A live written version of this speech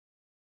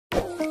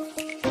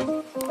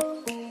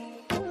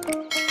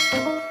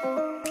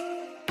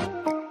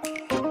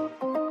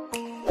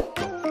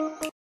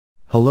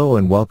Hello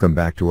and welcome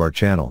back to our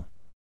channel.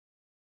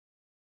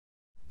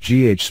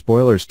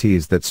 Spoilers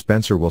tease that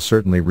Spencer will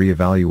certainly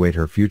reevaluate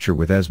her future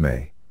with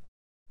Esme.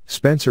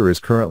 Spencer is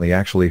currently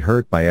actually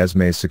hurt by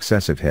Esme's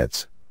successive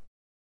hits.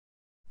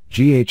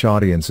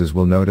 Audiences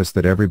will notice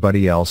that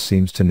everybody else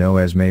seems to know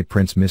Esme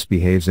Prince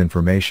misbehaves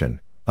information,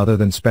 other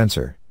than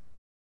Spencer.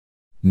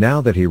 Now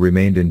that he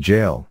remained in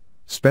jail,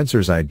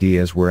 Spencer's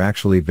ideas were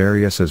actually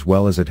various, as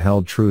well as it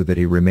held true that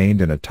he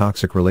remained in a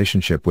toxic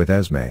relationship with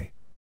Esme.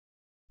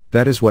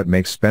 That is what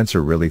makes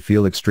Spencer really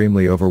feel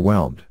extremely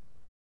overwhelmed.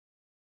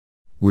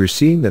 We're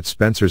seeing that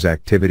Spencer's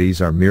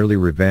activities are merely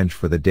revenge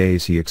for the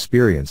days he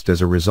experienced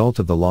as a result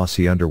of the loss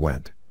he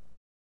underwent.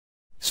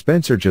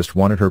 Spencer just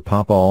wanted her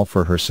papa all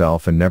for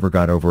herself and never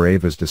got over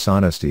Ava's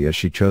dishonesty as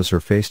she chose her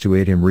face to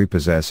aid him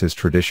repossess his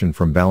tradition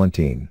from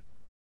Valentine.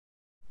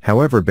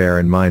 However, bear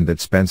in mind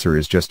that Spencer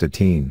is just a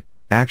teen.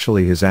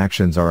 Actually, his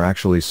actions are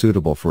actually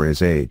suitable for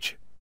his age.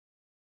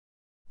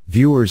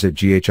 Viewers at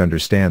GH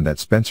understand that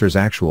Spencer's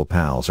actual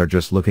pals are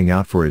just looking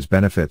out for his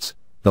benefits.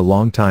 The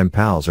longtime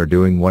pals are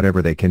doing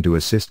whatever they can to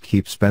assist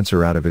keep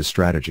Spencer out of his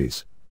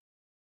strategies.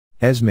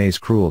 Esme's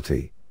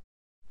cruelty.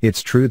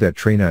 It's true that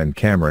Trina and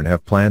Cameron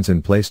have plans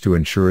in place to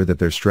ensure that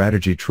their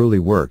strategy truly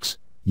works,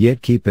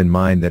 yet keep in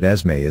mind that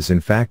Esme is in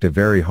fact a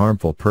very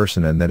harmful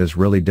person and that is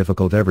really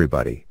difficult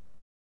everybody.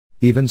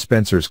 Even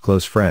Spencer's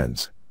close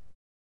friends.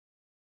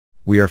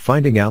 We are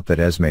finding out that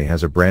Esme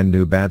has a brand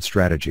new bad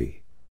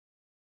strategy.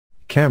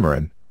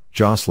 Cameron,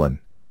 Jocelyn,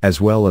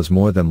 as well as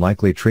more than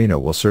likely Trina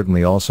will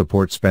certainly all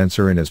support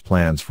Spencer in his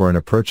plans for an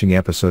approaching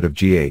episode of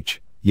GH,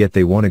 yet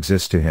they won't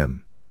exist to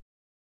him.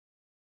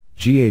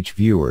 GH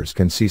viewers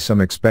can see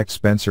some expect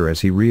Spencer as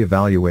he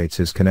reevaluates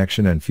his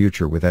connection and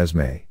future with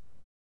Esme.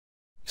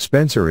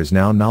 Spencer is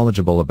now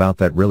knowledgeable about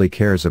that, really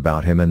cares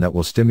about him, and that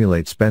will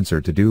stimulate Spencer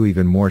to do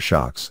even more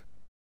shocks.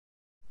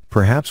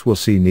 Perhaps we'll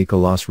see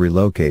Nicholas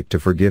relocate to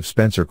forgive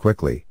Spencer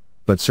quickly,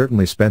 but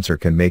certainly Spencer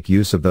can make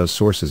use of those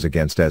sources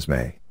against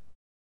Esme.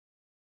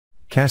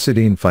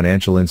 Cassadine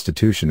Financial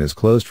Institution is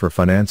closed for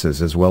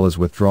finances as well as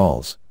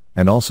withdrawals,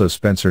 and also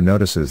Spencer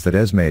notices that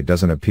Esme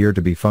doesn't appear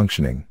to be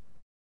functioning.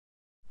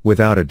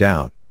 Without a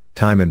doubt,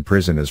 time in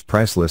prison is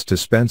priceless to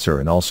Spencer,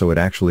 and also it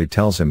actually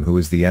tells him who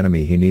is the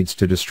enemy he needs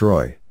to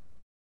destroy.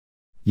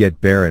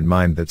 Yet bear in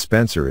mind that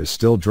Spencer is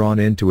still drawn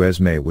into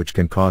Esme, which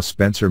can cause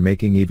Spencer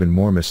making even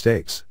more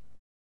mistakes.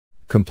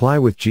 Comply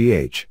with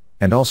GH,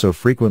 and also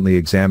frequently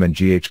examine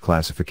GH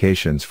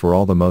classifications for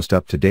all the most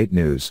up-to-date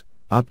news,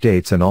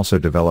 updates and also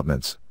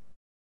developments.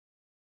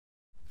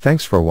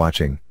 Thanks for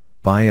watching,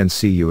 bye and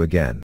see you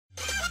again.